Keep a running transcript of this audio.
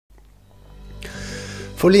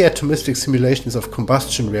Fully atomistic simulations of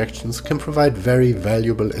combustion reactions can provide very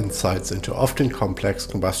valuable insights into often complex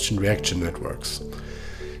combustion reaction networks.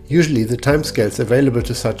 Usually the timescales available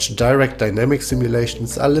to such direct dynamic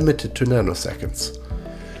simulations are limited to nanoseconds.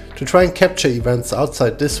 To try and capture events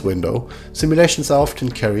outside this window, simulations are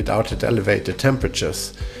often carried out at elevated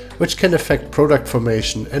temperatures, which can affect product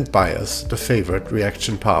formation and bias the favored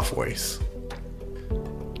reaction pathways.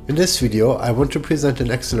 In this video, I want to present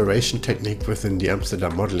an acceleration technique within the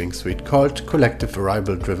Amsterdam modeling suite called Collective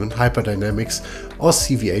Variable-Driven Hyperdynamics, or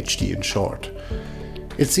CVHD in short.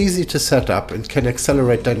 It's easy to set up and can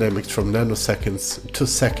accelerate dynamics from nanoseconds to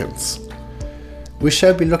seconds. We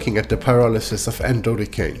shall be looking at the pyrolysis of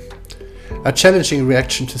N-dodecane, a challenging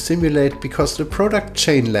reaction to simulate because the product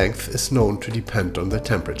chain length is known to depend on the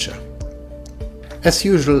temperature. As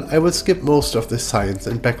usual, I will skip most of the science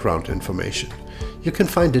and background information. You can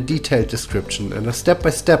find a detailed description and a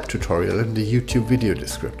step-by-step tutorial in the YouTube video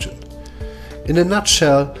description. In a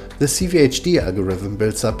nutshell, the CVHD algorithm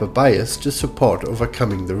builds up a bias to support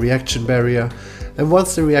overcoming the reaction barrier, and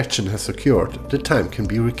once the reaction has occurred, the time can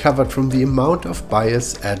be recovered from the amount of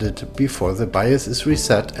bias added before the bias is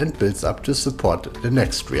reset and builds up to support the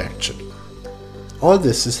next reaction. All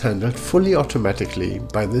this is handled fully automatically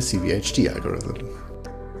by the CVHD algorithm.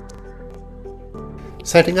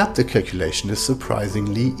 Setting up the calculation is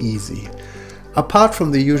surprisingly easy. Apart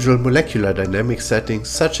from the usual molecular dynamics settings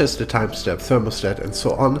such as the time step, thermostat and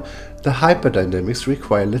so on, the hyperdynamics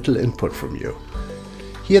require little input from you.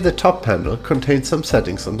 Here the top panel contains some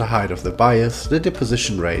settings on the height of the bias, the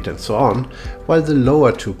deposition rate and so on, while the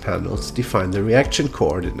lower two panels define the reaction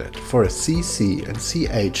coordinate for a CC and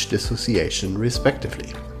CH dissociation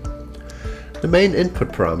respectively. The main input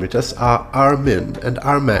parameters are Rmin and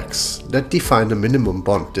Rmax that define a minimum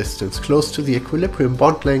bond distance close to the equilibrium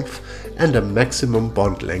bond length and a maximum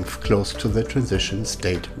bond length close to the transition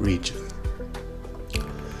state region.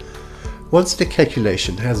 Once the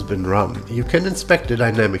calculation has been run, you can inspect the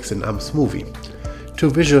dynamics in AMS Movie.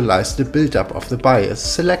 To visualize the buildup of the bias,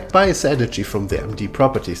 select Bias Energy from the MD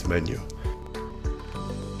Properties menu.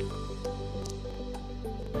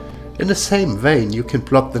 In the same vein, you can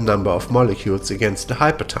plot the number of molecules against the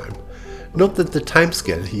hypertime. Note that the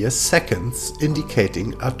timescale here is seconds,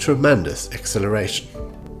 indicating a tremendous acceleration.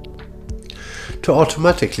 To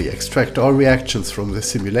automatically extract all reactions from the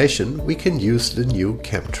simulation, we can use the new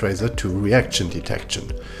ChemTracer 2 reaction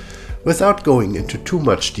detection. Without going into too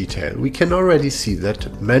much detail, we can already see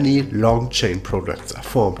that many long-chain products are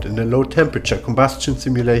formed in a low-temperature combustion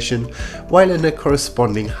simulation, while in a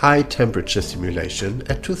corresponding high-temperature simulation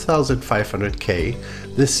at 2500 K,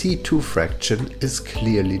 the C2 fraction is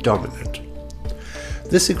clearly dominant.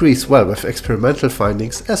 This agrees well with experimental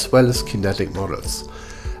findings as well as kinetic models.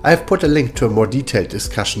 I have put a link to a more detailed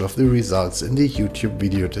discussion of the results in the YouTube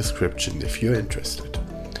video description if you're interested.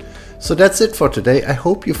 So that's it for today. I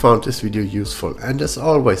hope you found this video useful, and as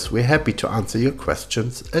always, we're happy to answer your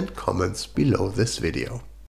questions and comments below this video.